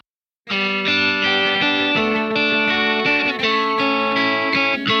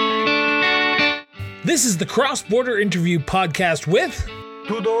This is the Cross Border Interview Podcast with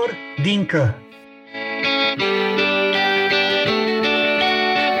Tudor Dinka.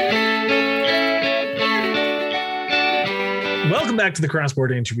 Welcome back to the Cross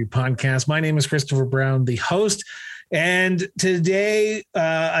Border Interview Podcast. My name is Christopher Brown, the host. And today,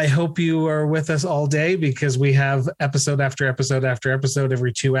 I hope you are with us all day because we have episode after episode after episode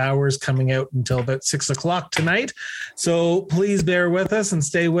every 2 hours coming out until about 6 o'clock tonight. So please bear with us and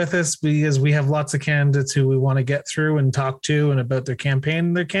stay with us because we have lots of candidates who we want to get through and talk to and about their campaign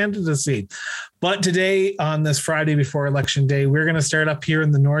and their candidacy. But today, on this Friday before Election Day, we're going to start up here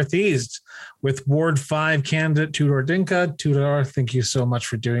in the Northeast with Ward 5 candidate Tudor Dinka. Tudor, thank you so much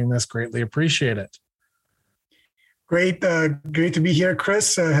for doing this. Greatly appreciate it. Great to be here,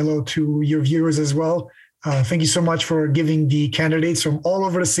 Chris. Hello to your viewers as well. Thank you so much for giving the candidates from all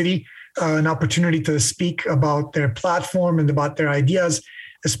over the city an opportunity to speak about their platform and about their ideas,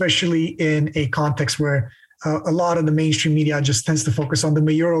 especially in a context where a lot of the mainstream media just tends to focus on the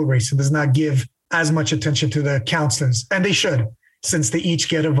mayoral race and does not give as much attention to the councillors, and they should, since they each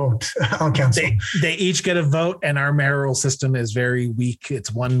get a vote on council. They each get a vote, and our mayoral system is very weak.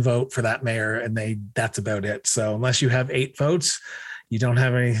 It's one vote for that mayor, and that's about it. So unless you have 8 votes, you don't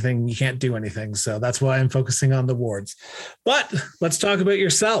have anything, you can't do anything. So that's why I'm focusing on the wards. But let's talk about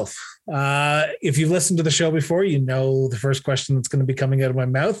yourself. If you've listened to the show before, you know the first question that's going to be coming out of my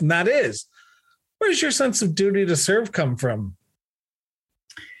mouth, and that is, where's your sense of duty to serve come from?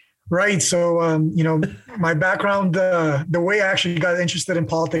 Right. So, my background, the way I actually got interested in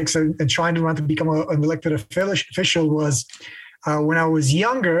politics and trying to run to become an elected official was when I was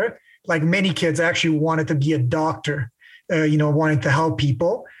younger. Like many kids, I actually wanted to be a doctor, wanted to help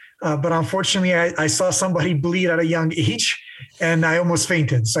people. But unfortunately, I saw somebody bleed at a young age and I almost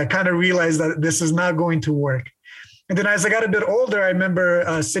fainted. So I kind of realized that this is not going to work. And then as I got a bit older, I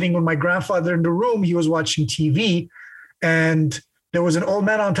remember sitting with my grandfather in the room. He was watching TV and there was an old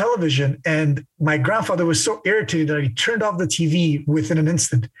man on television, and my grandfather was so irritated that he turned off the TV within an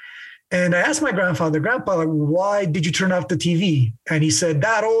instant. And I asked my grandfather, Grandpa, why did you turn off the TV? And he said,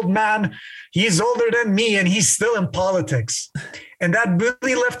 that old man, he's older than me and he's still in politics. And that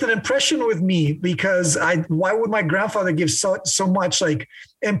really left an impression with me because why would my grandfather give so much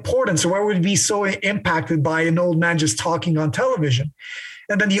importance? Or why would he be so impacted by an old man just talking on television?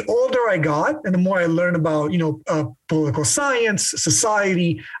 And then the older I got and the more I learned about, political science,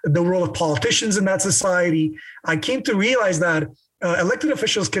 society, the role of politicians in that society, I came to realize that elected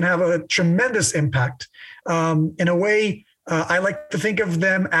officials can have a tremendous impact. In a way, I like to think of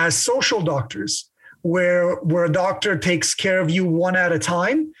them as social doctors, where a doctor takes care of you one at a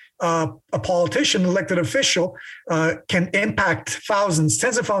time. A politician, elected official, can impact thousands,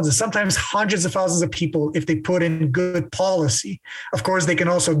 tens of thousands, sometimes hundreds of thousands of people if they put in good policy. Of course, they can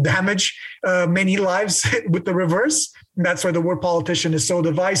also damage many lives with the reverse. And that's why the word politician is so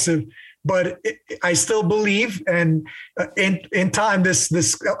divisive. But I still believe, and in time,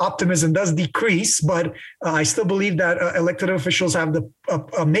 this optimism does decrease, but I still believe that elected officials have the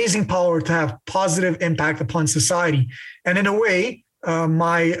amazing power to have positive impact upon society. And in a way,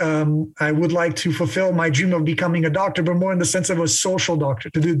 I would like to fulfill my dream of becoming a doctor, but more in the sense of a social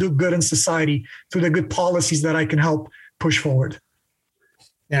doctor, to do good in society through the good policies that I can help push forward.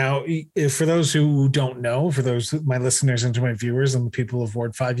 Now, for those who don't know, for those my listeners and to my viewers and the people of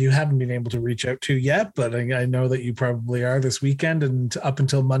Ward 5, you haven't been able to reach out to yet, but I know that you probably are this weekend and up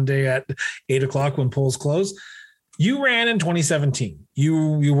until Monday at 8 o'clock when polls close. You ran in 2017.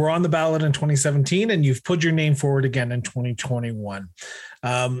 You were on the ballot in 2017, and you've put your name forward again in 2021.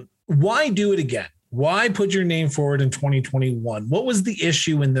 Why do it again? Why put your name forward in 2021? What was the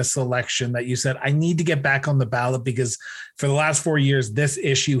issue in this election that you said, I need to get back on the ballot because for the last 4 years, this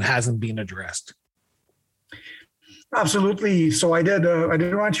issue hasn't been addressed? Absolutely. So I did run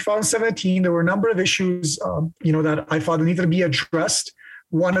in 2017. There were a number of issues, that I thought needed to be addressed.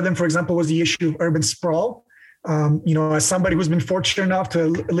 One of them, for example, was the issue of urban sprawl. As somebody who's been fortunate enough to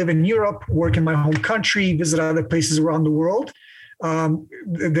live in Europe, work in my home country, visit other places around the world,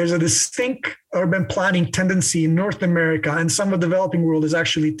 there's a distinct urban planning tendency in North America, and some of the developing world is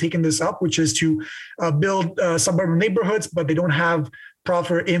actually taking this up, which is to build suburban neighborhoods, but they don't have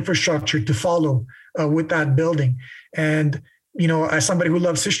proper infrastructure to follow with that building. And, as somebody who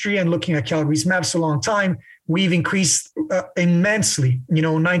loves history and looking at Calgary's maps a long time, we've increased immensely.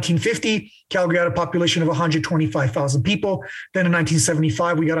 1950, Calgary had a population of 125,000 people. Then in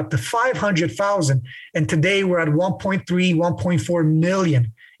 1975, we got up to 500,000. And today we're at 1.3, 1.4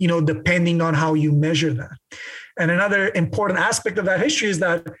 million, depending on how you measure that. And another important aspect of that history is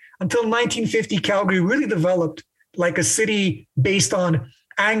that until 1950, Calgary really developed like a city based on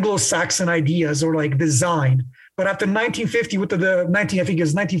Anglo-Saxon ideas or like design. But after 1950, with the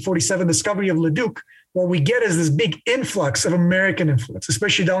 1947 discovery of Leduc, what we get is this big influx of American influence,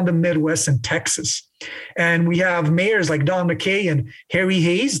 especially down the Midwest and Texas. And we have mayors like Don McKay and Harry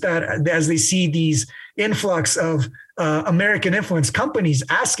Hayes that, as they see these influx of American influence companies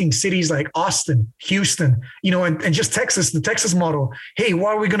asking cities like Austin, Houston, and just Texas, the Texas model, hey,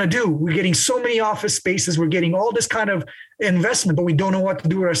 what are we going to do? We're getting so many office spaces. We're getting all this kind of investment, but we don't know what to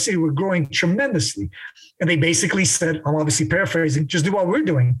do with our city. We're growing tremendously. And they basically said, I'm obviously paraphrasing, just do what we're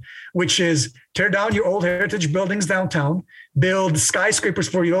doing, which is tear down your old heritage buildings downtown, build skyscrapers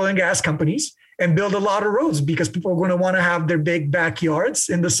for your oil and gas companies, and build a lot of roads because people are going to want to have their big backyards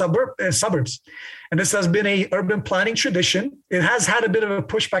in the suburbs. And this has been a urban planning tradition. It has had a bit of a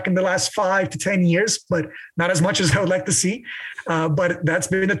pushback in the last 5 to 10 years, but not as much as I would like to see. But that's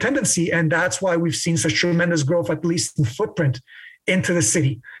been a tendency. And that's why we've seen such tremendous growth, at least in footprint, into the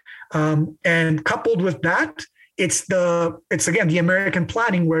city. And coupled with that, it's again, the American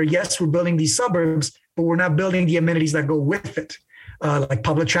planning where, yes, we're building these suburbs, but we're not building the amenities that go with it. Like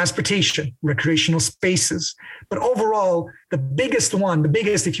public transportation, recreational spaces. But overall, the biggest,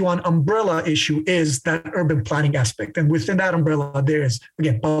 if you want, umbrella issue is that urban planning aspect. And within that umbrella, there is,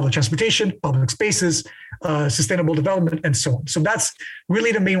 again, public transportation, public spaces, sustainable development, and so on. So that's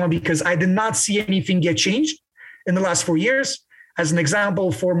really the main one, because I did not see anything get changed in the last 4 years. As an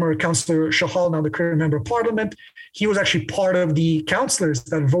example, former Councillor Shahal, now the current member of parliament, he was actually part of the councillors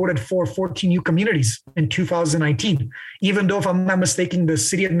that voted for 14 new communities in 2019. Even though, if I'm not mistaken, the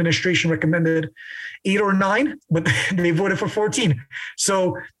city administration recommended 8 or 9, but they voted for 14.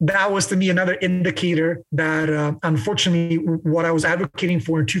 So that was, to me, another indicator that, unfortunately, what I was advocating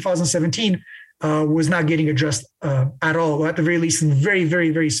for in 2017 was not getting addressed at all, or at the very least in very, very,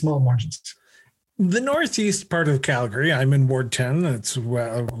 very small margins. The northeast part of Calgary, I'm in Ward 10. It's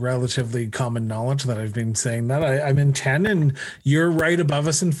relatively common knowledge that I've been saying that. I'm in 10, and you're right above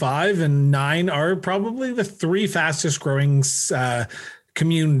us in 5, and 9 are probably the 3 fastest growing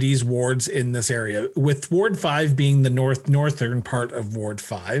communities, wards in this area, with Ward 5 being the northern part of Ward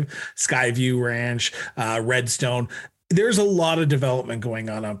 5, Skyview Ranch, Redstone. There's a lot of development going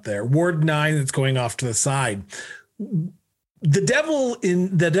on up there. Ward 9, it's going off to the side.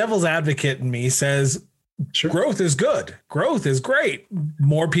 The devil's advocate in me says, sure, growth is good. Growth is great.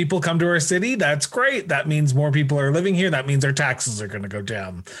 More people come to our city. That's great. That means more people are living here. That means our taxes are going to go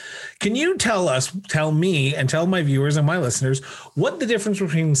down. Can you tell me, and tell my viewers and my listeners what the difference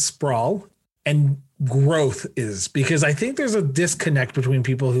between sprawl and growth is? Because I think there's a disconnect between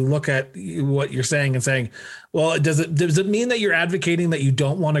people who look at what you're saying and saying, well, does it mean that you're advocating that you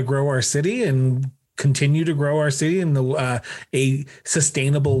don't want to grow our city and continue to grow our city in a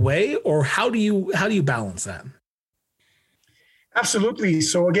sustainable way, or how do you balance that? Absolutely.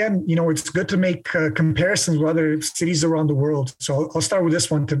 So again, it's good to make comparisons with other cities around the world. So I'll start with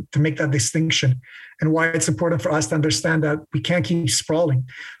this one to make that distinction and why it's important for us to understand that we can't keep sprawling.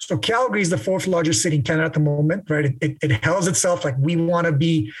 So Calgary is the 4th largest city in Canada at the moment, right? It hails itself like we want to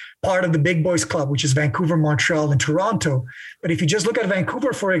be part of the big boys club, which is Vancouver, Montreal, and Toronto. But if you just look at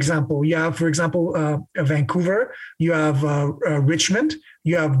Vancouver, for example, you have, Vancouver, you have Richmond,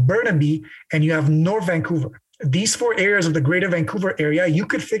 you have Burnaby, and you have North Vancouver. These 4 areas of the greater Vancouver area, you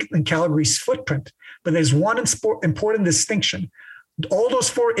could fit in Calgary's footprint, but there's one important distinction. All those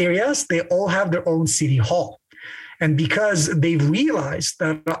 4 areas, they all have their own city hall. And because they've realized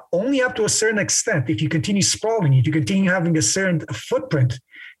that only up to a certain extent, if you continue sprawling, if you continue having a certain footprint,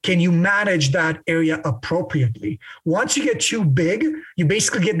 can you manage that area appropriately? Once you get too big, you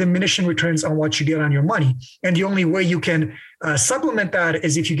basically get diminishing returns on what you get on your money. And the only way you can supplement that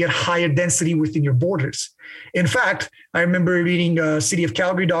is if you get higher density within your borders. In fact, I remember reading a City of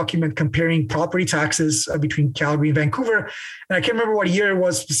Calgary document comparing property taxes between Calgary and Vancouver. And I can't remember what year it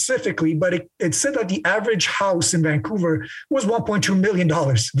was specifically, but it said that the average house in Vancouver was $1.2 million,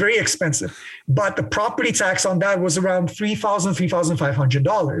 very expensive. But the property tax on that was around $3,000,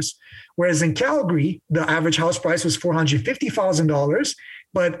 $3,500. Whereas in Calgary, the average house price was $450,000.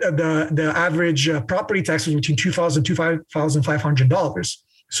 But the average property tax was between $2,000 and $2,500.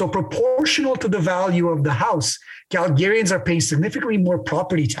 So proportional to the value of the house, Calgarians are paying significantly more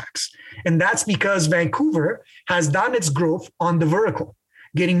property tax. And that's because Vancouver has done its growth on the vertical,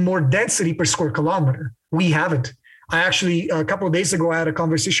 getting more density per square kilometer. We haven't. I actually, a couple of days ago, I had a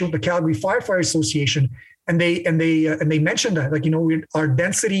conversation with the Calgary Firefighter Association, and they mentioned that, our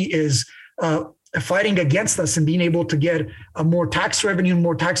density is fighting against us and being able to get a more tax revenue,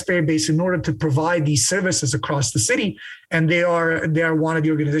 more taxpayer base in order to provide these services across the city. And they are one of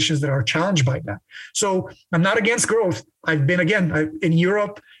the organizations that are challenged by that. So I'm not against growth. I've been, in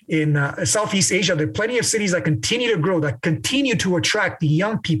Europe, in Southeast Asia, there are plenty of cities that continue to grow, that continue to attract the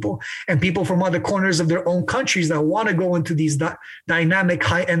young people and people from other corners of their own countries that want to go into these dynamic,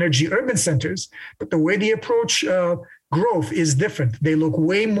 high energy urban centers. But the way they approach growth is different. They look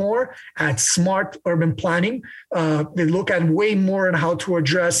way more at smart urban planning. They look at way more on how to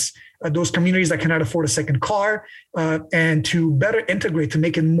address those communities that cannot afford a second car, and to better integrate, to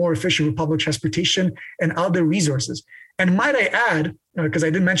make it more efficient with public transportation and other resources. And might I add, because I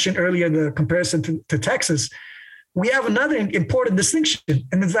did mention earlier the comparison to Texas, we have another important distinction,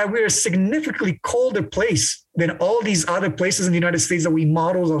 and it's that we're a significantly colder place than all these other places in the United States that we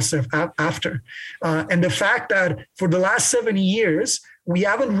model ourselves after. And the fact that for the last 70 years, we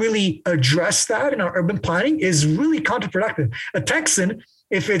haven't really addressed that in our urban planning is really counterproductive. A Texan,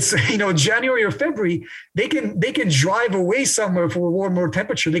 if it's January or February, they can drive away somewhere for a warmer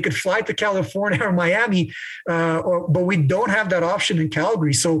temperature. They could fly to California or Miami, but we don't have that option in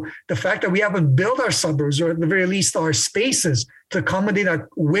Calgary. So the fact that we haven't built our suburbs, or at the very least our spaces, to accommodate that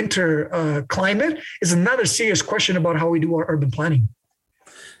winter climate is another serious question about how we do our urban planning.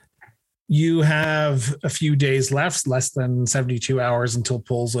 You have a few days left, less than 72 hours until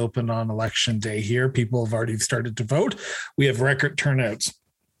polls open on election day here. People have already started to vote. We have record turnouts.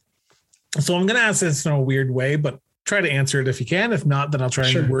 So I'm going to ask this in a weird way, but try to answer it if you can. If not, then I'll try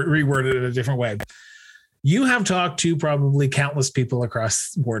and reword it in a different way. You have talked to probably countless people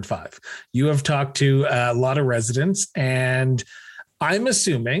across Ward 5. You have talked to a lot of residents, and I'm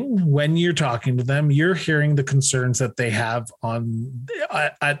assuming when you're talking to them, you're hearing the concerns that they have on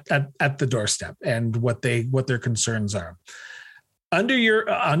at the doorstep and what their concerns are. On your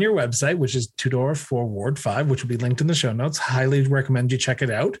website, which is Tudor for Ward 5, which will be linked in the show notes, highly recommend you check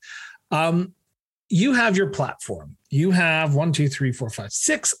it out. You have your platform. You have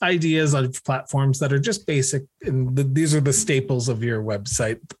 6 ideas of platforms that are just basic, and these are the staples of your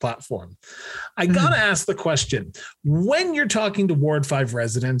website platform. I gotta ask the question: when you're talking to Ward 5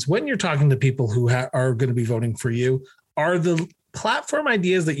 residents, when you're talking to people who are going to be voting for you, are the platform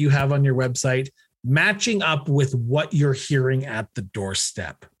ideas that you have on your website matching up with what you're hearing at the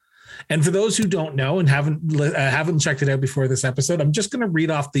doorstep? And for those who don't know and haven't checked it out before this episode, I'm just going to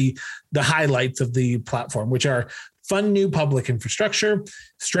read off the highlights of the platform, which are: fund new public infrastructure,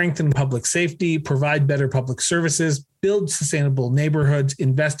 strengthen public safety, provide better public services, build sustainable neighborhoods,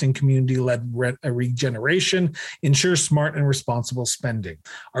 invest in community-led regeneration, ensure smart and responsible spending.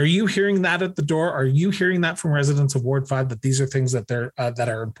 Are you hearing that at the door? Are you hearing that from residents of Ward 5, that these are things that that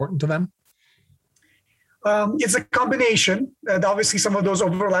are important to them? It's a combination. Obviously, some of those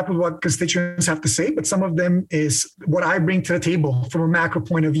overlap with what constituents have to say, but some of them is what I bring to the table from a macro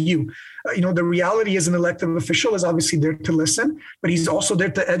point of view. The reality is an elected official is obviously there to listen, but he's also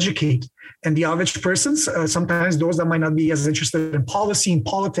there to educate. And the average persons, sometimes those that might not be as interested in policy and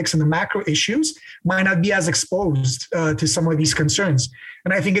politics and the macro issues, might not be as exposed to some of these concerns.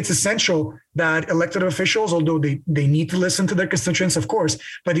 And I think it's essential that elected officials, although they need to listen to their constituents, of course,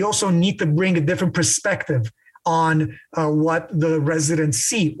 but they also need to bring a different perspective on what the residents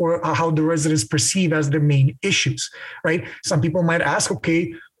see or how the residents perceive as their main issues, right? Some people might ask,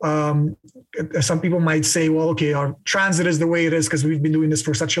 okay, some people might say, well, okay, our transit is the way it is because we've been doing this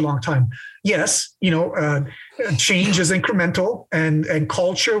for such a long time. Yes, change is incremental, and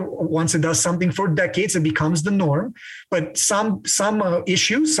culture, once it does something for decades, it becomes the norm. But some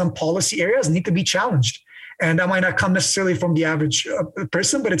issues, some policy areas need to be challenged. And that might not come necessarily from the average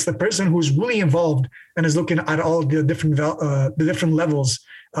person, but it's the person who's really involved and is looking at all the different levels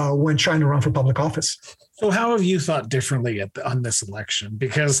when trying to run for public office. So how have you thought differently on this election?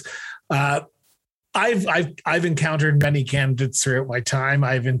 Because I've encountered many candidates throughout my time.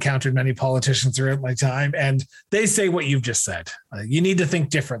 I've encountered many politicians throughout my time, and they say what you've just said. You need to think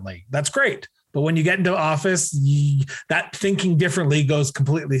differently. That's great. But when you get into office, that thinking differently goes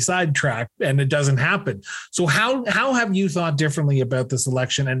completely sidetracked, and it doesn't happen. So how have you thought differently about this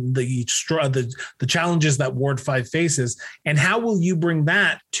election and the challenges that Ward 5 faces, and how will you bring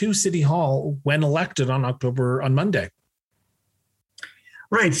that to City Hall when elected on Monday?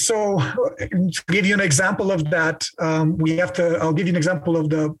 Right. So to give you an example of that, I'll give you an example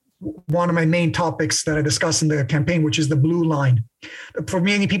of one of my main topics that I discussed in the campaign, which is the Blue Line. For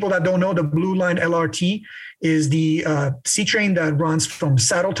many people that don't know, the Blue Line LRT is the C train that runs from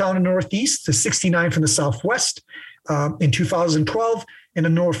Saddletown in the Northeast to 69 from the Southwest. In 2012, in the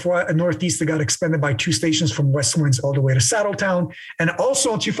northeast that got expanded by 2 stations from West Winds all the way to Saddletown. And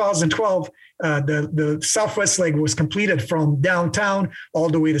also in 2012, the southwest leg was completed from downtown all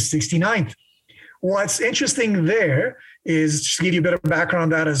the way to 69th. What's interesting there is, just to give you a bit of background on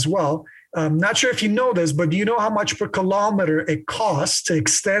that as well, not sure if you know this, but do you know how much per kilometer it costs to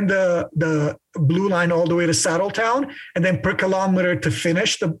extend the Blue Line all the way to Saddletown, and then per kilometer to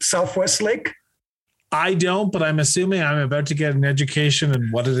finish the Southwest Lake? I don't, but I'm assuming I'm about to get an education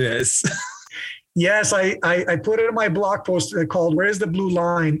in what it is. Yes, I put it in my blog post called "Where's the Blue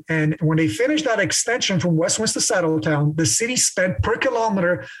Line?" And when they finished that extension from West Winds to Saddletown, the city spent per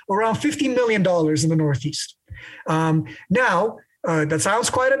kilometer around $50 million in the Northeast. Now, that sounds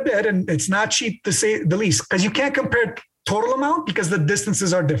quite a bit, and it's not cheap to say the least, because you can't compare total amount because the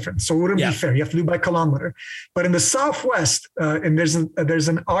distances are different. So it wouldn't be fair. You have to do by kilometer. But in the Southwest, and there's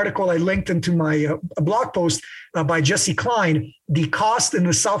an article I linked into my blog post by Jesse Klein, the cost in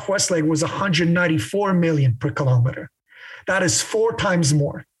the Southwest leg was $194 million per kilometer. That is 4 times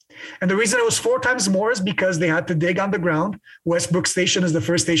more. And the reason it was 4 times more is because they had to dig underground. Westbrook Station is the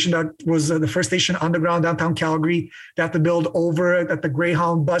first station that was the first station underground downtown Calgary. They have to build over at the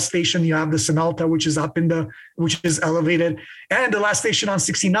Greyhound bus station. You have the Sonalta, which is elevated. And the last station on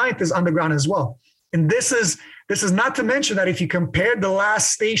 69th is underground as well. And this is not to mention that if you compare the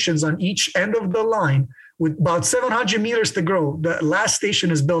last stations on each end of the line, with about 700 meters to go, the last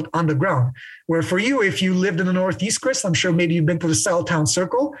station is built underground. Where for you, if you lived in the Northeast, Chris, I'm sure maybe you've been to the Saddletown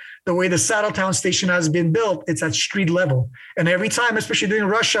Circle. The way the Saddletown station has been built, it's at street level. And every time, especially during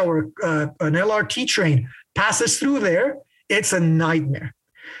rush hour, an LRT train passes through there, it's a nightmare.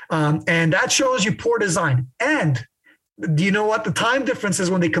 And that shows you poor design. And do you know what the time difference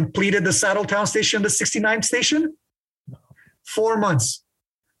is when they completed the Saddletown station, the 69th station? 4 months.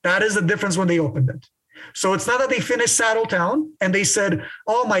 That is the difference when they opened it. So it's not that they finished Saddletown and they said,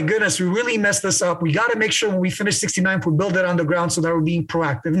 oh my goodness, we really messed this up. We got to make sure when we finish 69th, we build it underground so that we're being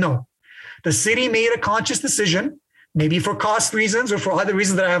proactive. No, the city made a conscious decision, maybe for cost reasons or for other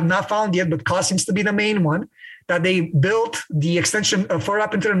reasons that I have not found yet, but cost seems to be the main one, that they built the extension further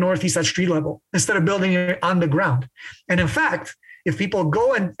up into the Northeast at street level instead of building it underground. And in fact, if people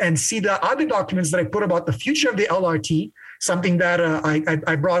go and see the other documents that I put about the future of the LRT, something that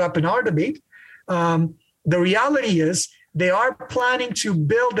I brought up in our debate, the reality is they are planning to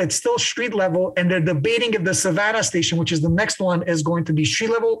build at still street level, and they're debating if the Savannah station, which is the next one, is going to be street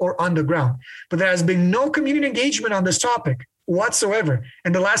level or underground. But there has been no community engagement on this topic whatsoever.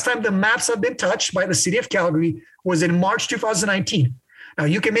 And the last time the maps have been touched by the city of Calgary was in March 2019. Now,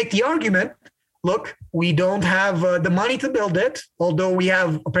 you can make the argument, look, we don't have the money to build it, although we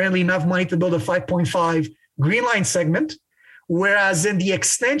have apparently enough money to build a 5.5 Green Line segment. Whereas in the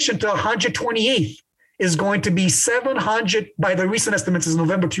extension to 128th is going to be 700, by the recent estimates is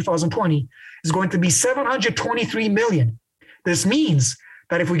November 2020, is going to be 723 million. This means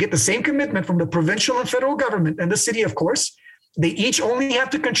that if we get the same commitment from the provincial and federal government and the city, of course, they each only have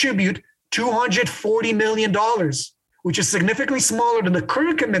to contribute $240 million, which is significantly smaller than the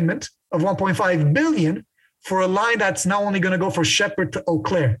current commitment of 1.5 billion for a line that's now only going to go for Shepherd to Eau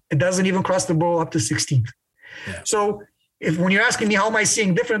Claire. It doesn't even cross the borough up to 16th. Yeah. So when you're asking me how am I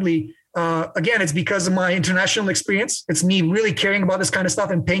seeing differently, again, it's because of my international experience. It's me really caring about this kind of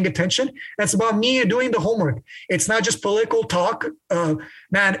stuff and paying attention. And it's about me doing the homework. It's not just political talk.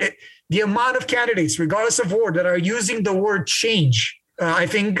 The amount of candidates, regardless of ward, that are using the word change, I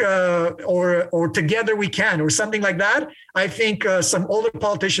think, or together we can, or something like that. I think some older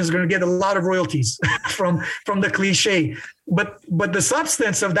politicians are going to get a lot of royalties from the cliche. But the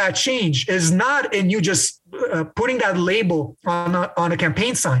substance of that change is not in you just putting that label on a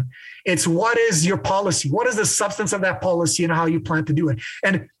campaign sign. It's what is your policy? What is the substance of that policy and how you plan to do it?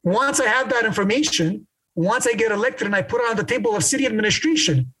 And once I have that information, once I get elected and I put it on the table of city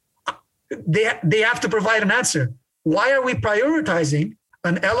administration, they have to provide an answer. Why are we prioritizing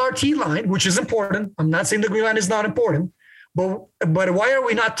an LRT line, which is important? I'm not saying the Green Line is not important, but why are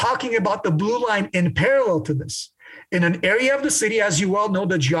we not talking about the Blue Line in parallel to this? In an area of the city, as you well know,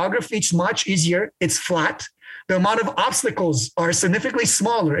 the geography is much easier. It's flat. The amount of obstacles are significantly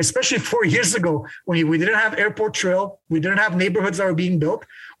smaller, especially 4 years ago when we didn't have Airport Trail. We didn't have neighborhoods that were being built.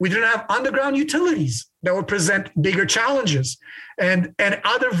 We didn't have underground utilities that would present bigger challenges and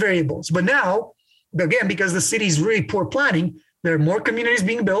other variables. But now, again, because the city's really poor planning, there are more communities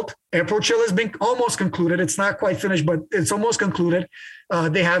being built. Airport Trail has been almost concluded. It's not quite finished, but it's almost concluded.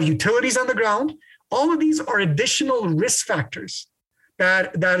 They have utilities on the ground. All of these are additional risk factors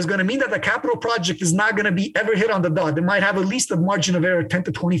that is going to mean that the capital project is not going to be ever hit on the dot. They might have at least a margin of error of 10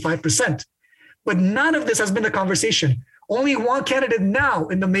 to 25%. But none of this has been the conversation. Only one candidate now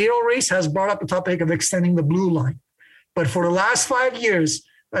in the mayoral race has brought up the topic of extending the blue line. But for the last 5 years,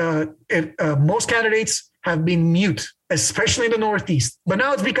 most candidates have been mute, especially in the Northeast. But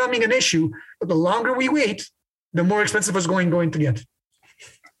now it's becoming an issue. But the longer we wait, the more expensive it's going to get.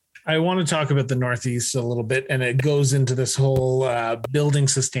 I want to talk about the Northeast a little bit, and it goes into this whole building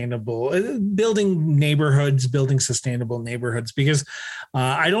sustainable neighborhoods, because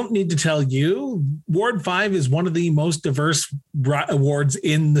I don't need to tell you, Ward 5 is one of the most diverse wards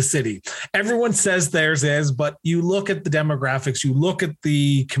in the city. Everyone says theirs is, but you look at the demographics, you look at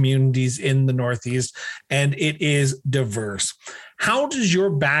the communities in the Northeast, and it is diverse. How does your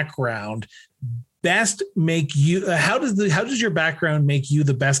background best make you, how does your background make you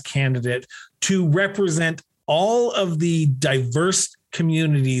the best candidate to represent all of the diverse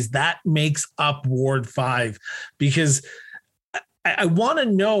communities that makes up Ward 5? Because I want to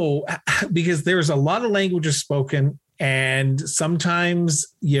know, because there's a lot of languages spoken, and sometimes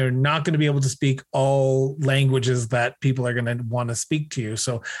you're not going to be able to speak all languages that people are going to want to speak to you.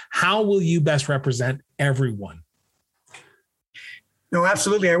 So how will you best represent everyone? No,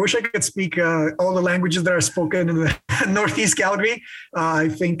 absolutely. I wish I could speak all the languages that are spoken in the Northeast Calgary. I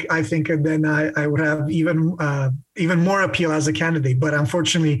think then I would have even more appeal as a candidate. But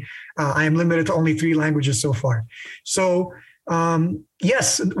unfortunately, I am limited to only 3 languages so far. So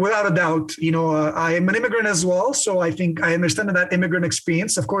yes, without a doubt, I am an immigrant as well. So I think I understand that immigrant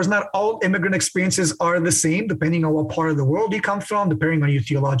experience. Of course, not all immigrant experiences are the same, depending on what part of the world you come from, depending on your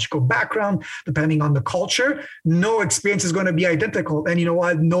theological background, depending on the culture. No experience is going to be identical. And you know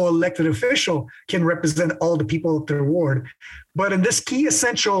what? No elected official can represent all the people of their ward. But in this key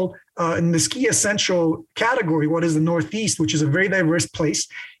essential category, what is the Northeast, which is a very diverse place.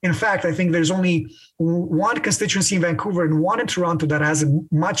 In fact, I think there's only one constituency in Vancouver and one in Toronto that has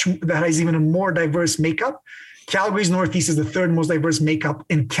even a more diverse makeup. Calgary's Northeast is the 3rd most diverse makeup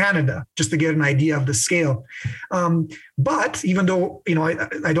in Canada, just to get an idea of the scale. But even though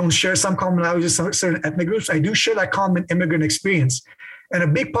I don't share some commonalities with certain ethnic groups, I do share that common immigrant experience. And a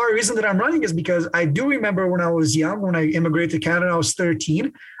big part of the reason that I'm running is because I do remember when I was young, when I immigrated to Canada, I was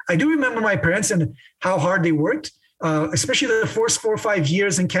 13. I do remember my parents and how hard they worked, especially the first 4 or 5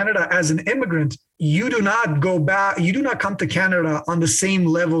 years in Canada as an immigrant. You do not go back. You do not come to Canada on the same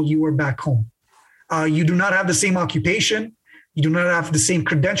level you were back home. You do not have the same occupation. You do not have the same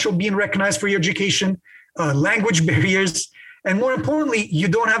credential being recognized for your education, language barriers. And more importantly, you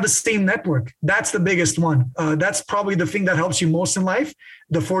don't have the same network. That's the biggest one. That's probably the thing that helps you most in life,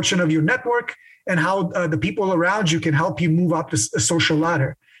 the fortune of your network and how the people around you can help you move up the social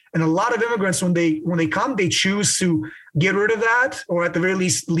ladder. And a lot of immigrants, when they come, they choose to get rid of that, or at the very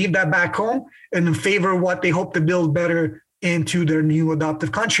least, leave that back home and in favor of what they hope to build better into their new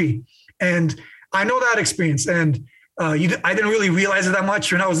adoptive country. And I know that experience. And I didn't really realize it that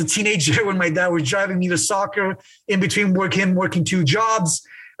much when I was a teenager, when my dad was driving me to soccer in between working 2 jobs.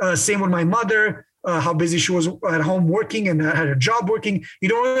 Same with my mother, how busy she was at home working and had a job working. You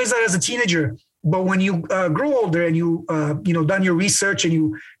don't realize that as a teenager. But when you grow older and you done your research and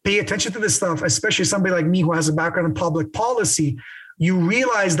you pay attention to this stuff, especially somebody like me who has a background in public policy, you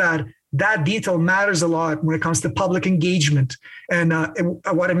realize that detail matters a lot when it comes to public engagement and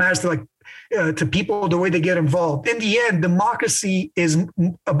what it matters to people, the way they get involved. In the end, democracy is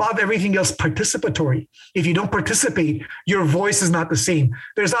above everything else participatory. If you don't participate, your voice is not the same.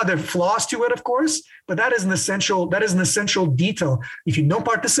 There's other flaws to it, of course, but that is an essential detail. If you don't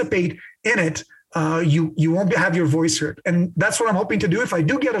participate in it, you won't have your voice heard. And that's what I'm hoping to do if I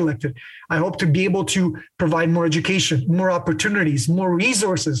do get elected. I hope to be able to provide more education, more opportunities, more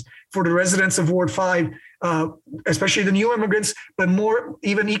resources for the residents of Ward 5, especially the new immigrants, but more,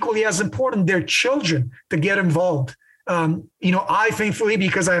 even equally as important, their children to get involved. I thankfully,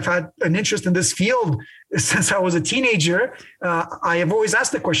 because I've had an interest in this field since I was a teenager, I have always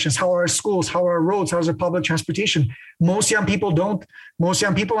asked the questions: how are our schools? How are our roads? How's our public transportation? Most young people don't. Most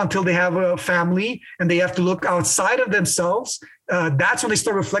young people, until they have a family and they have to look outside of themselves, that's when they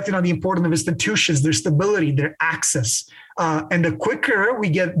start reflecting on the importance of institutions, their stability, their access. And the quicker we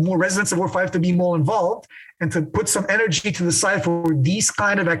get more residents of Ward 5 to be more involved and to put some energy to the side for these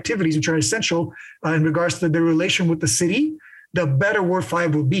kind of activities, which are essential in regards to their relation with the city, the better Ward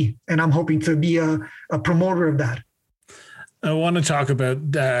 5 will be. And I'm hoping to be a promoter of that. I want to talk about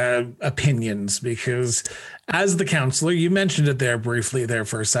opinions, because as the counselor, you mentioned it there briefly there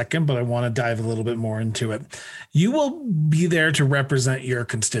for a second, but I want to dive a little bit more into it. You will be there to represent your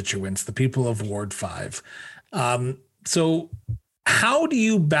constituents, the people of Ward 5. So how do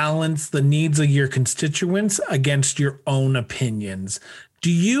you balance the needs of your constituents against your own opinions?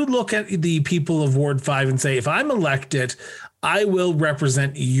 Do you look at the people of Ward 5 and say, if I'm elected, I will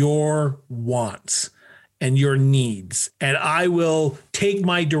represent your wants and your needs, and I will take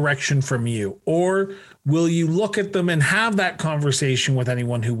my direction from you? Or will you look at them and have that conversation with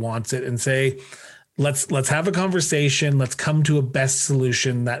anyone who wants it and say, let's have a conversation, let's come to a best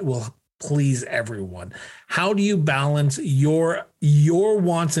solution that will please everyone? How do you balance your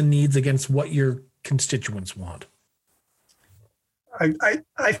wants and needs against what your constituents want? I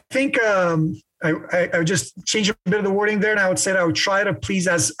think I would just change a bit of the wording there, and I would say that I would try to please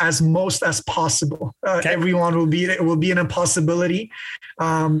as most as possible. Okay. Everyone will be an impossibility.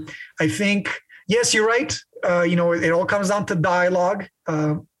 I think, yes, you're right. It all comes down to dialogue.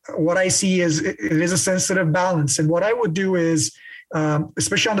 What I see is it is a sensitive balance, and what I would do is,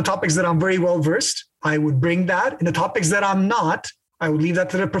 especially on the topics that I'm very well versed, I would bring that. And the topics that I'm not, I would leave that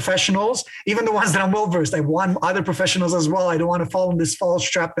to the professionals, even the ones that I'm well versed. I want other professionals as well. I don't want to fall in this false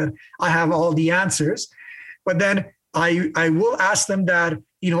trap that I have all the answers. But then I will ask them that,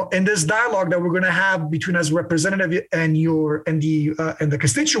 in this dialogue that we're going to have between us representative and the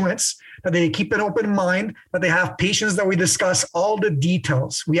constituents, that they keep an open mind, that they have patience, that we discuss all the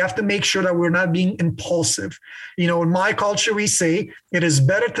details. We have to make sure that we're not being impulsive. In my culture, we say it is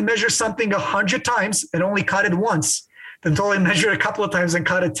better to measure something 100 times and only cut it once than to only measure a couple of times and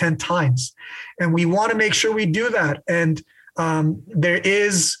cut it 10 times. And we want to make sure we do that. And I'll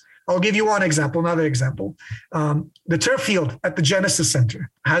give you another example. The turf field at the Genesis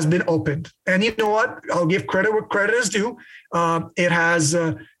Center has been opened. And you know what? I'll give credit where credit is due. It has,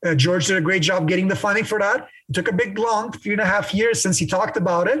 George did a great job getting the funding for that. It took a big long 3.5 years since he talked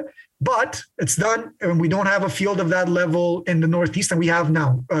about it, but it's done. And we don't have a field of that level in the Northeast, and we have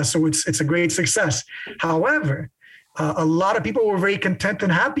now. So it's a great success. However, a lot of people were very content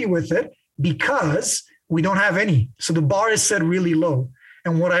and happy with it because we don't have any. So the bar is set really low.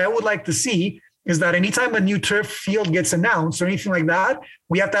 And what I would like to see is that anytime a new turf field gets announced or anything like that,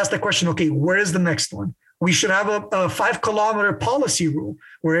 we have to ask the question, okay, where is the next one? We should have a 5-kilometer policy rule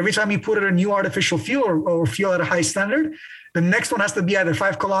where every time you put in a new artificial field or field at a high standard, the next one has to be either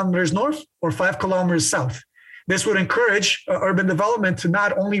 5 kilometers north or 5 kilometers south. This would encourage urban development to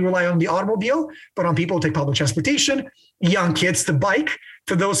not only rely on the automobile, but on people to take public transportation, young kids to bike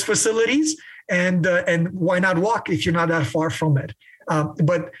to those facilities, and why not walk if you're not that far from it?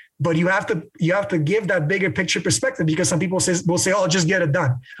 But you have to give that bigger picture perspective, because some people will say, "Oh, just get it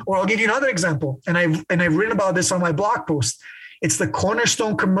done." Or I'll give you another example, and I've written about this on my blog post. It's the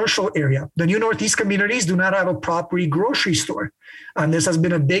Cornerstone commercial area. The new Northeast communities do not have a proper grocery store. And this has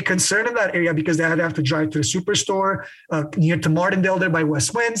been a big concern in that area because they have to drive to the superstore near to Martindale there by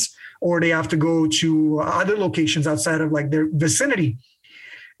West Winds, or they have to go to other locations outside of their vicinity.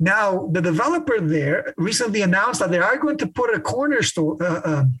 Now, the developer there recently announced that they are going to put a corner store,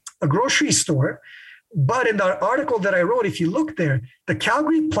 a grocery store. But in the article that I wrote, if you look there, the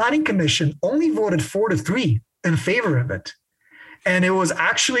Calgary Planning Commission only voted 4-3 in favor of it. And it was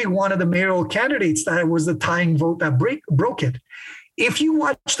actually one of the mayoral candidates that was the tying vote that broke it. If you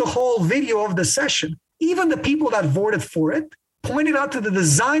watch the whole video of the session, even the people that voted for it pointed out to the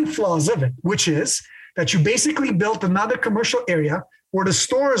design flaws of it, which is that you basically built another commercial area where the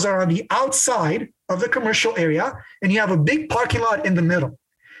stores are on the outside of the commercial area, and you have a big parking lot in the middle.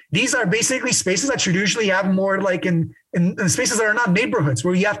 These are basically spaces that you usually have more like in spaces that are not neighborhoods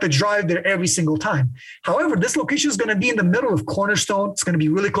where you have to drive there every single time. However, this location is going to be in the middle of Cornerstone. It's going to be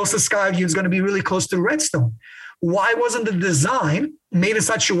really close to Skyview. It's going to be really close to Redstone. Why wasn't the design made in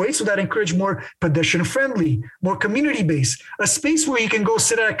such a way so that encouraged more pedestrian friendly, more community based, a space where you can go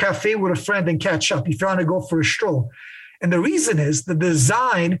sit at a cafe with a friend and catch up if you want to go for a stroll? And the reason is the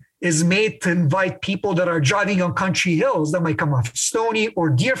design is made to invite people that are driving on country hills that might come off Stony or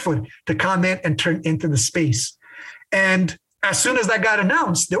Deerfoot to come in and turn into the space. And as soon as that got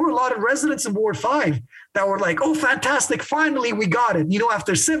announced, there were a lot of residents in Ward 5 that were like, oh, fantastic. Finally, we got it.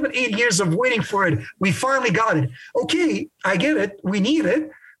 After 7-8 years of waiting for it, we finally got it. Okay, I get it. We need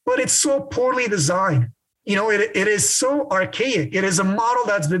it, but it's so poorly designed. It is so archaic. It is a model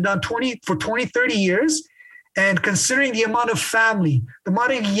that's been done 20-30 years. And considering the amount of family, the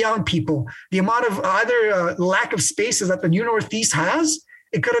amount of young people, the amount of other lack of spaces that the New Northeast has,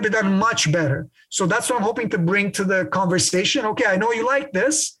 it could have been done much better. So that's what I'm hoping to bring to the conversation. Okay, I know you like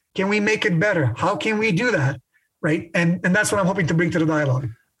this. Can we make it better? How can we do that? Right. And that's what I'm hoping to bring to the dialogue.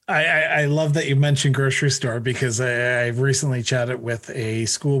 I love that you mentioned grocery store, because I've recently chatted with a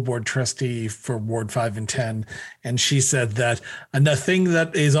school board trustee for Ward 5 and 10, and she said that the thing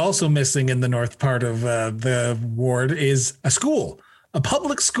that is also missing in the north part of the ward is a school. a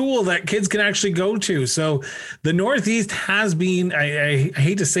public school that kids can actually go to. So the Northeast has been, I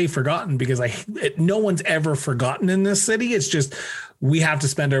hate to say forgotten, because no one's ever forgotten in this city. It's just, we have to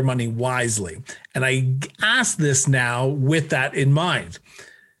spend our money wisely. And I ask this now with that in mind.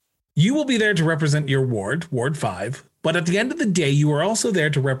 You will be there to represent your ward, Ward 5, but at the end of the day, you are also there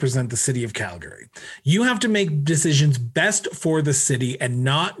to represent the city of Calgary. You have to make decisions best for the city and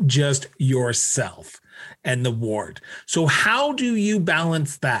not just yourself and the ward. So how do you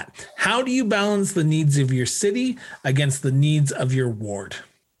balance that? How do you balance the needs of your city against the needs of your ward?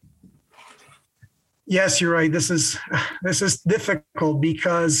 Yes, you're right. This is difficult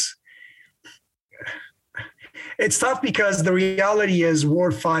because it's tough, because the reality is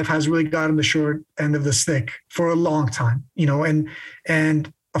Ward 5 has really gotten the short end of the stick for a long time,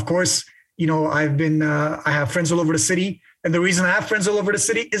 and of course, I have friends all over the city. And the reason I have friends all over the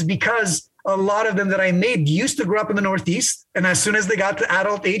city is because a lot of them that I made used to grow up in the Northeast. And as soon as they got to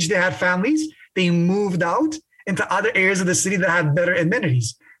adult age, they had families, they moved out into other areas of the city that had better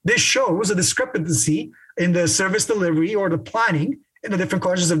amenities. This shows a discrepancy in the service delivery or the planning in the different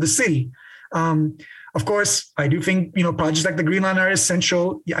corners of the city. Of course, I do think, projects like the Green Line are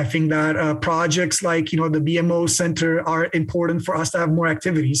essential. I think that projects like, the BMO Center are important for us to have more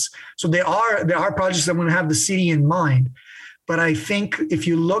activities. So there are projects that want to have the city in mind. But I think if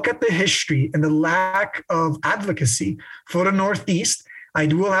you look at the history and the lack of advocacy for the Northeast, I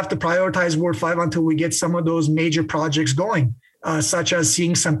will have to prioritize Ward 5 until we get some of those major projects going, such as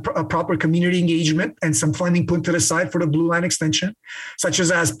seeing some proper community engagement and some funding put to the side for the Blue Line extension, such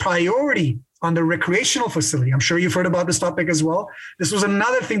as priority on the recreational facility. I'm sure you've heard about this topic as well. This was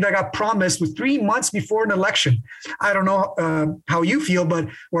another thing that got promised with 3 months before an election. I don't know how you feel, but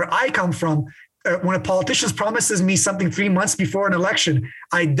where I come from, when a politician promises me something 3 months before an election,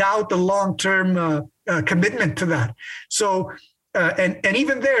 I doubt the long-term commitment to that. So, and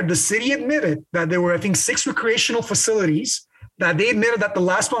even there, the city admitted that there were, I think, 6 recreational facilities that they admitted that the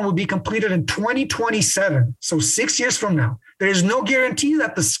last one will be completed in 2027. So 6 years from now. There is no guarantee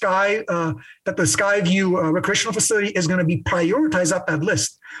that the Skyview recreational facility is going to be prioritized up that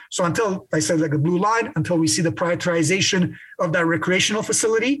list. So until, I said, like a Blue Line, until we see the prioritization of that recreational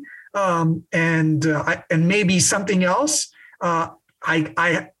facility, and maybe something else, I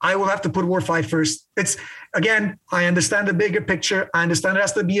will have to put Ward 5 first. It's, again, I understand the bigger picture. I understand it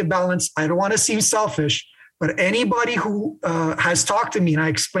has to be a balance. I don't want to seem selfish, but anybody who has talked to me and I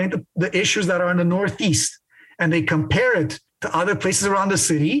explained the issues that are in the Northeast and they compare it to other places around the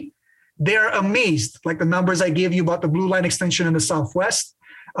city, they're amazed. Like the numbers I gave you about the Blue Line extension in the Southwest,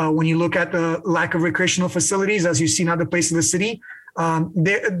 when you look at the lack of recreational facilities, as you see in other places of the city,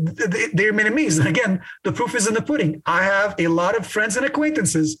 they're amazed. And again, the proof is in the pudding. I have a lot of friends and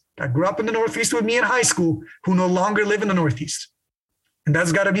acquaintances that grew up in the Northeast with me in high school who no longer live in the Northeast. And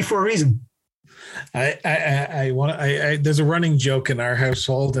that's got to be for a reason. There's a running joke in our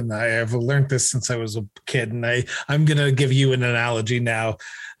household, and I have learned this since I was a kid, and I'm going to give you an analogy now.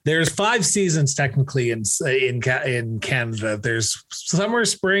 There's 5 seasons technically in Canada. There's summer,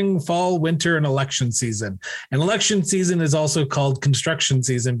 spring, fall, winter, and election season. And election season is also called construction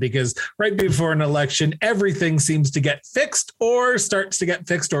season because right before an election, everything seems to get fixed or starts to get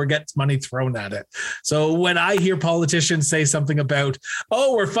fixed or gets money thrown at it. So when I hear politicians say something about,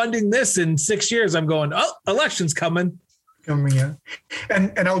 oh, we're funding this in 6 years, I'm going, oh, election's coming. Yeah.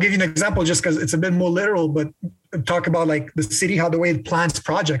 And I'll give you an example just because it's a bit more literal, but talk about like the city, how the way it plans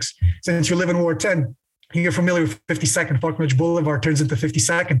projects. Since you live in Ward 10, you're familiar with 52nd, Falconbridge Boulevard turns into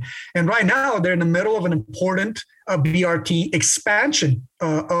 52nd. And right now they're in the middle of an important BRT expansion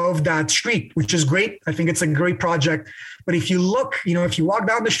of that street, which is great. I think it's a great project. But if you look, if you walk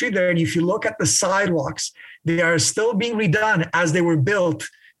down the street there and if you look at the sidewalks, they are still being redone as they were built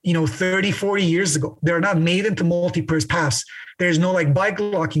 30, 40 years ago. They're not made into multi-purpose paths. There's no like bike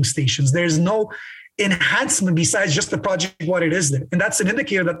locking stations. There's no enhancement besides just the project, what it is there. And that's an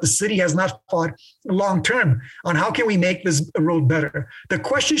indicator that the city has not thought long-term on how can we make this road better. The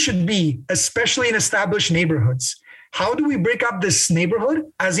question should be, especially in established neighborhoods, how do we break up this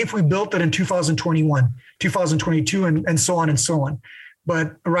neighborhood as if we built it in 2021, 2022, and so on and so on.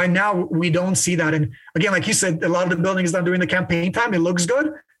 But right now, we don't see that. And again, like you said, a lot of the building is done during the campaign time. It looks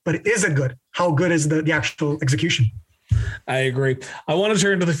good, but is it good? How good is the actual execution? I agree. I want to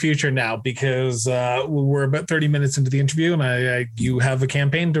turn to the future now because we're about 30 minutes into the interview and you have a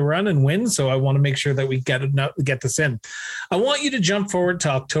campaign to run and win. So I want to make sure that we get this in. I want you to jump forward to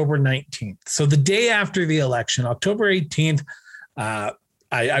October 19th. So the day after the election, October 18th,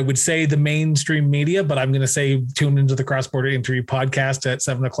 I would say the mainstream media, but I'm going to say tune into the Cross Border Interview podcast at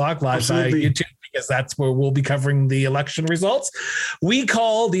 7:00 live on YouTube, because that's where we'll be covering the election results. We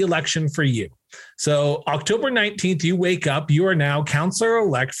call the election for you. So October 19th, you wake up, you are now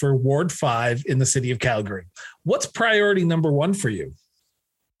councillor-elect for Ward 5 in the city of Calgary. What's priority number one for you?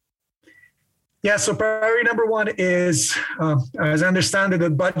 Yeah, so priority number one is, as I understand it,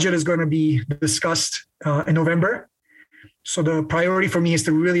 the budget is going to be discussed in November. So the priority for me is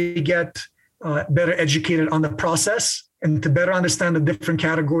to really get better educated on the process and to better understand the different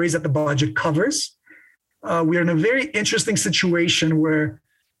categories that the budget covers. We are in a very interesting situation where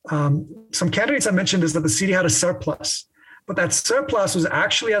some candidates I mentioned is that the city had a surplus, but that surplus was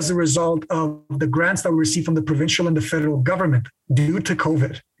actually as a result of the grants that we received from the provincial and the federal government due to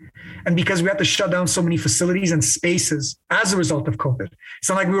COVID. And because we had to shut down so many facilities and spaces as a result of COVID. It's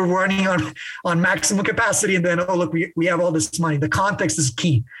not like we were running on maximum capacity and then, oh, look, we have all this money. The context is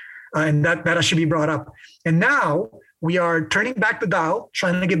key. And that should be brought up. And now we are turning back the dial,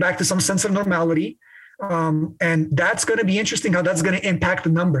 trying to get back to some sense of normality. And that's going to be interesting how that's going to impact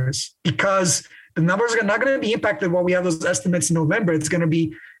the numbers, because the numbers are not going to be impacted while we have those estimates in November.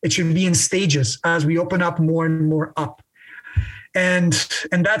 It should be in stages as we open up more and more up. And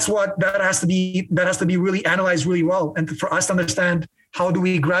that has to be really analyzed really well. And for us to understand how do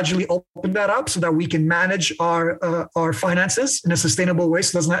we gradually open that up so that we can manage our finances in a sustainable way,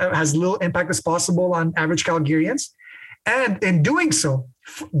 so it doesn't have as little impact as possible on average Calgarians. And in doing so,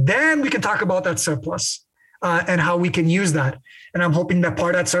 then we can talk about that surplus and how we can use that. And I'm hoping that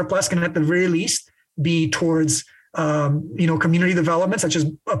part of that surplus can at the very least be towards community development, such as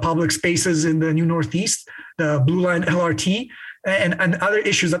public spaces in the new Northeast, the Blue Line LRT, and other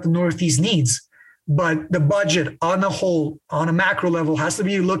issues that the Northeast needs. But the budget on the whole, on a macro level, has to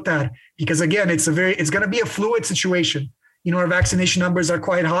be looked at, because again, it's going to be a fluid situation. Our vaccination numbers are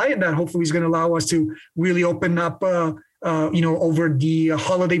quite high, and that hopefully is going to allow us to really open up, over the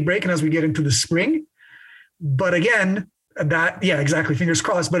holiday break and as we get into the spring. But again, exactly. Fingers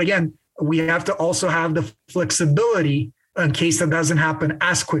crossed. But again, we have to also have the flexibility in case that doesn't happen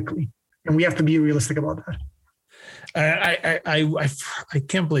as quickly, and we have to be realistic about that. I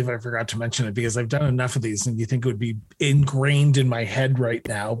can't believe I forgot to mention it, because I've done enough of these and you think it would be ingrained in my head right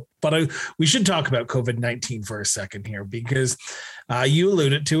now. But we should talk about COVID-19 for a second here, because you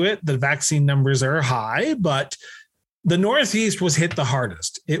alluded to it. The vaccine numbers are high, but the Northeast was hit the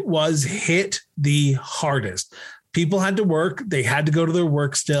hardest. It was hit the hardest. People had to work. They had to go to their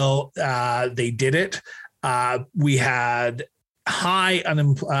work still. They did it. We had high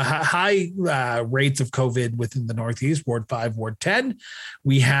rates of COVID within the Northeast, Ward 5, Ward 10.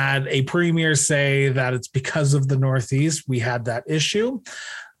 We had a premier say that it's because of the Northeast we had that issue.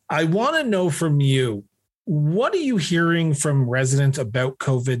 I want to know from you, what are you hearing from residents about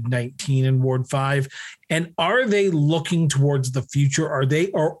COVID-19 in Ward 5? And are they looking towards the future?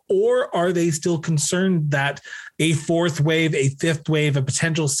 Or are they still concerned that a fourth wave, a fifth wave, a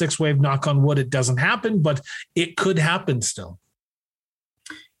potential sixth wave, knock on wood, it doesn't happen, but it could happen still?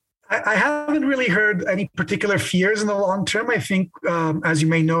 I haven't really heard any particular fears in the long term. I think, as you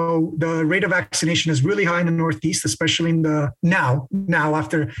may know, the rate of vaccination is really high in the Northeast, especially in the now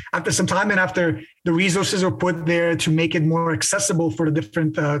after some time and after the resources are put there to make it more accessible for the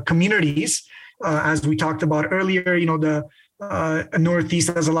different communities. As we talked about earlier, the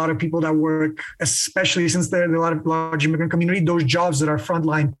Northeast has a lot of people that work, especially since there are a lot of large immigrant community. Those jobs that are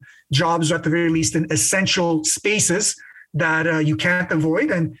frontline jobs, or at the very least in essential spaces that you can't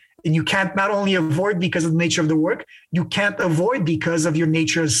avoid. And you can't not only avoid because of the nature of the work, you can't avoid because of your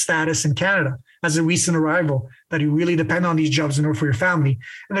nature's status in Canada as a recent arrival, that you really depend on these jobs in order for your family.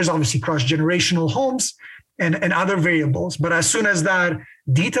 And there's obviously cross-generational homes and other variables. But as soon as that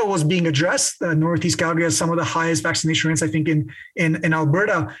detail was being addressed, Northeast Calgary has some of the highest vaccination rates, I think, in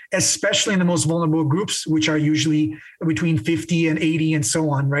Alberta, especially in the most vulnerable groups, which are usually between 50 and 80 and so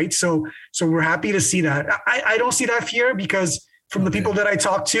on, right? So we're happy to see that. I don't see that fear, because from the people that I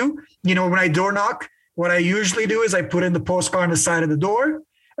talk to, when I door knock, what I usually do is I put in the postcard on the side of the door,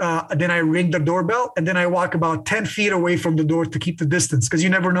 then I ring the doorbell, and then I walk about 10 feet away from the door to keep the distance, because you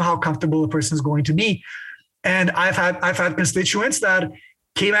never know how comfortable a person is going to be. And I've had constituents that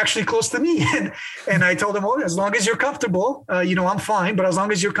came actually close to me, and I told them, "Oh, as long as you're comfortable, I'm fine. But as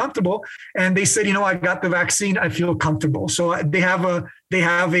long as you're comfortable," and they said, "I got the vaccine. I feel comfortable." So they have a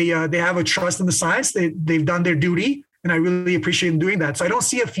trust in the science. They've done their duty. And I really appreciate them doing that. So I don't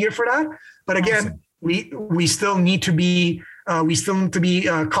see a fear for that. But again, we still need to be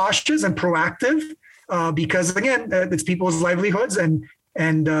cautious and proactive, because again, it's people's livelihoods and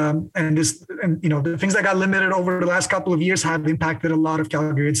the things that got limited over the last couple of years have impacted a lot of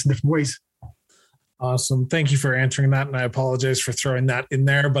Calgarians in different ways. Awesome. Thank you for answering that. And I apologize for throwing that in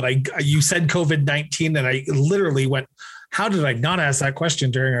there, but you said COVID-19 and I literally went, how did I not ask that question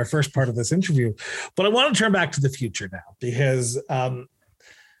during our first part of this interview? But I want to turn back to the future now because I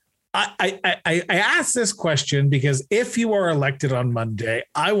asked this question because if you are elected on Monday,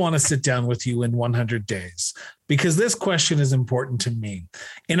 I want to sit down with you in 100 days because this question is important to me.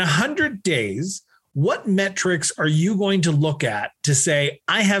 In 100 days, what metrics are you going to look at to say,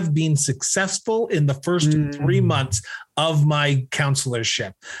 I have been successful in the first 3 months of my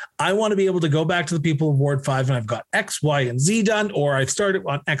councilorship? I want to be able to go back to the people of Ward 5 and I've got X, Y, and Z done, or I've started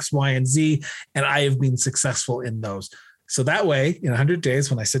on X, Y, and Z, and I have been successful in those. So that way, in 100 days,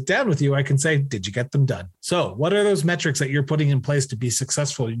 when I sit down with you, I can say, did you get them done? So what are those metrics that you're putting in place to be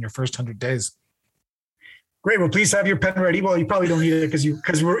successful in your first 100 days? Great. Well, please have your pen ready. Well, you probably don't need it because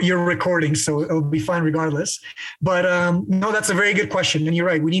you're recording, so it'll be fine regardless. But no, that's a very good question. And you're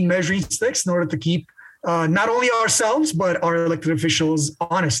right. We need measuring sticks in order to keep not only ourselves, but our elected officials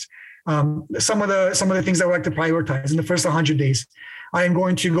honest. Some of the things I would like to prioritize in the first 100 days. I am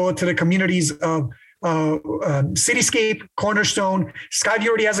going to go to the communities of Cityscape, Cornerstone. Skyview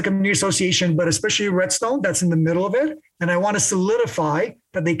already has a community association, but especially Redstone, that's in the middle of it. And I want to solidify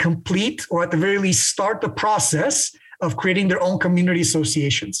that they complete, or at the very least start the process of creating their own community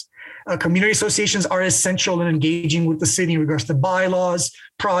associations. Community associations are essential in engaging with the city in regards to bylaws,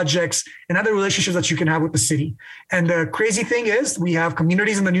 projects, and other relationships that you can have with the city. And the crazy thing is we have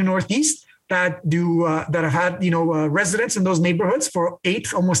communities in the New Northeast that have had, residents in those neighborhoods for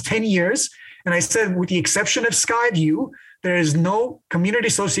 8, almost 10 years. And I said, with the exception of Skyview, there is no community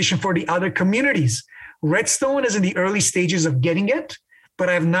association for the other communities. Redstone is in the early stages of getting it, but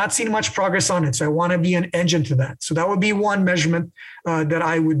I have not seen much progress on it. So I want to be an engine to that. So that would be one measurement that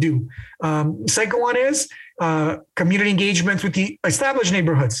I would do. Second one is community engagement with the established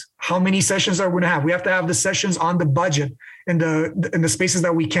neighborhoods. How many sessions are we going to have? We have to have the sessions on the budget in the spaces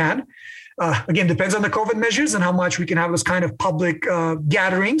that we can. Again, depends on the COVID measures and how much we can have those kind of public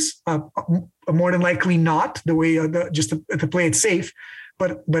gatherings. More than likely not the way just to play it safe,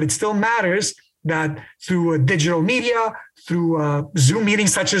 but it still matters that through digital media, through Zoom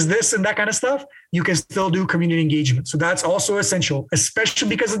meetings such as this and that kind of stuff, you can still do community engagement. So that's also essential, especially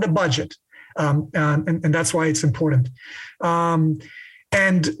because of the budget, and that's why it's important.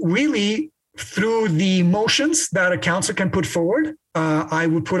 And really, through the motions that a council can put forward, I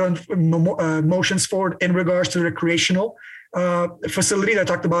would put on motions forward in regards to the recreational facility that I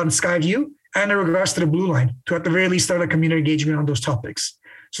talked about in Skyview, and in regards to the Blue Line, to at the very least start a community engagement on those topics.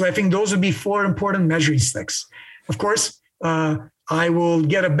 So I think those would be 4 important measuring sticks. Of course, I will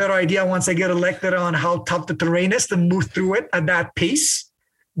get a better idea once I get elected on how tough the terrain is to move through it at that pace.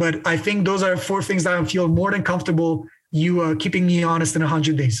 But I think those are 4 things that I feel more than comfortable you keeping me honest in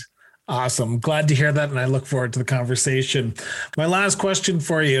 100 days. Awesome. Glad to hear that. And I look forward to the conversation. My last question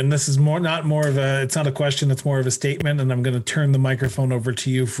for you, and this is it's not a question, it's more of a statement. And I'm going to turn the microphone over to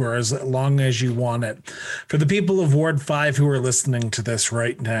you for as long as you want it. For the people of Ward 5 who are listening to this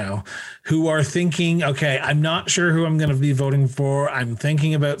right now, who are thinking, okay, I'm not sure who I'm going to be voting for. I'm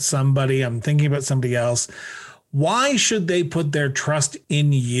thinking about somebody else. Why should they put their trust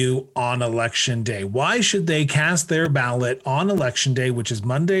in you on election day? Why should they cast their ballot on election day, which is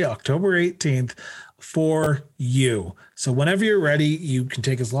Monday, October 18th, for you? So whenever you're ready, you can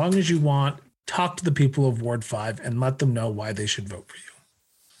take as long as you want, talk to the people of Ward 5 and let them know why they should vote for you.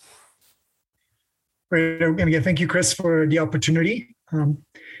 Great. And again, thank you, Chris, for the opportunity. To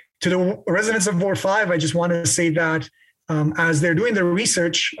the residents of Ward 5, I just want to say that as they're doing their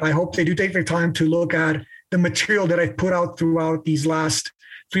research, I hope they do take their time to look at the material that I've put out throughout these last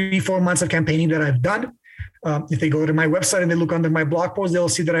 3-4 months of campaigning that I've done. If they go to my website and they look under my blog post, they'll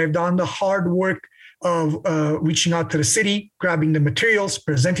see that I've done the hard work of reaching out to the city, grabbing the materials,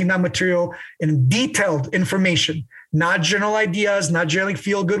 presenting that material in detailed information, not general ideas, not generally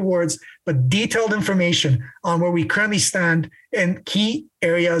feel-good words, but detailed information on where we currently stand in key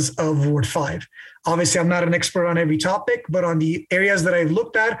areas of Ward 5. Obviously, I'm not an expert on every topic, but on the areas that I've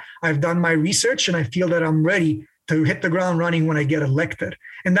looked at, I've done my research and I feel that I'm ready to hit the ground running when I get elected.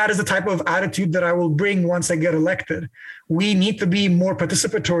 And that is the type of attitude that I will bring once I get elected. We need to be more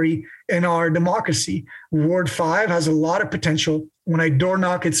participatory in our democracy. Ward 5 has a lot of potential. When I door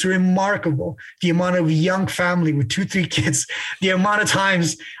knock, it's remarkable. The amount of young family with 2-3 kids, the amount of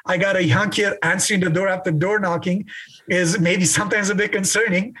times I got a young kid answering the door after door knocking is maybe sometimes a bit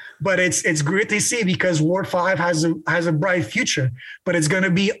concerning, but it's great to see because Ward 5 has a bright future, but it's going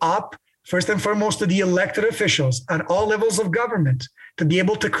to be up first and foremost to the elected officials at all levels of government to be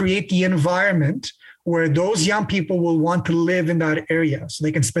able to create the environment where those young people will want to live in that area so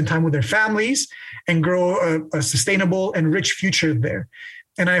they can spend time with their families and grow a sustainable and rich future there.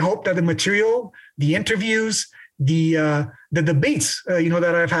 And I hope that the material, the interviews, the debates,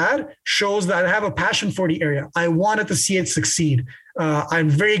 that I've had shows that I have a passion for the area. I wanted to see it succeed. I'm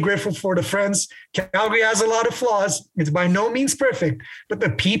very grateful for the friends. Calgary has a lot of flaws. It's by no means perfect, but the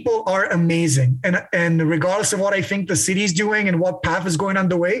people are amazing. And regardless of what I think the city's doing and what path is going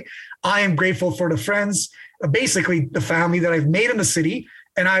underway, I am grateful for the friends, basically the family that I've made in the city.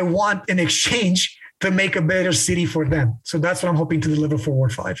 And I want in exchange to make a better city for them. So that's what I'm hoping to deliver for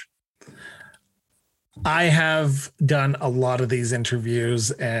Ward 5. I have done a lot of these interviews,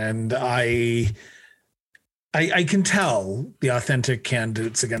 and I can tell the authentic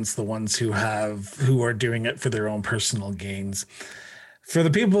candidates against the ones who are doing it for their own personal gains. For the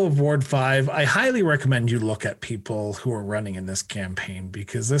people of Ward 5, I highly recommend you look at people who are running in this campaign,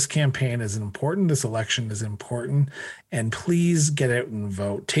 because this campaign is important. This election is important. And please get out and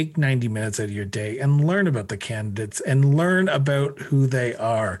vote. Take 90 minutes out of your day and learn about the candidates and learn about who they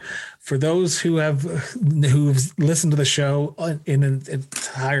are. For those who've listened to the show in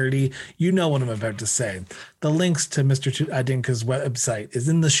entirety, you know what I'm about to say. The links to Mr. Adinka's website is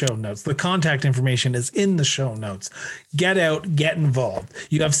in the show notes. The contact information is in the show notes. Get out, get involved.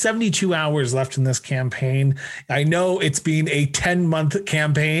 You have 72 hours left in this campaign. I know it's been a 10-month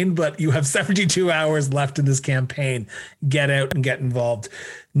campaign, but you have 72 hours left in this campaign. Get out and get involved.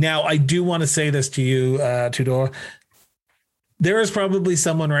 Now, I do want to say this to you, Tudor. There is probably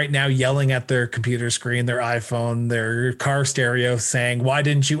someone right now yelling at their computer screen, their iPhone, their car stereo saying, why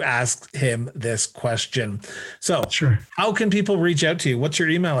didn't you ask him this question? So sure. How can people reach out to you? What's your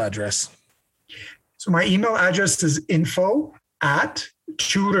email address? So my email address is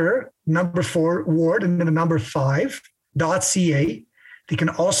info@Tudor Ward and then the number 5.ca. They can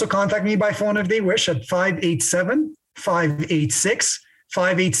also contact me by phone if they wish at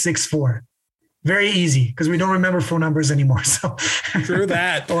 587-586-5864. Very easy, because we don't remember phone numbers anymore. So true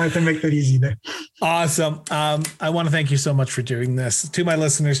that. I wanted to make that easy there. Awesome. I want to thank you so much for doing this. To my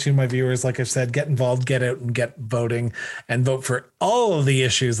listeners, to my viewers, like I've said, get involved, get out and get voting, and vote for all of the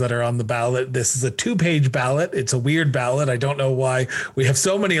issues that are on the ballot. This is a 2-page ballot. It's a weird ballot. I don't know why we have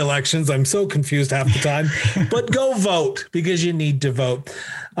so many elections. I'm so confused half the time, but go vote, because you need to vote.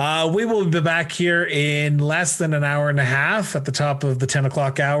 We will be back here in less than an hour and a half at the top of the 10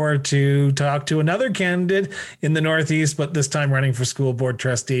 o'clock hour to talk to another candidate in the Northeast, but this time running for school board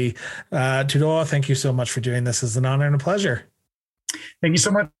trustee. Tudor, thank you so much for doing this. It's an honor and a pleasure. Thank you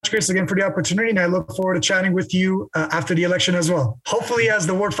so much, Chris, again for the opportunity. And I look forward to chatting with you after the election as well. Hopefully as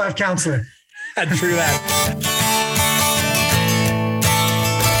the Ward 5 councillor. True that.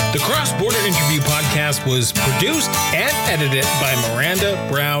 The Cross Border Interview Podcast was produced and edited by Miranda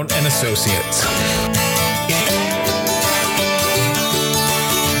Brown and Associates.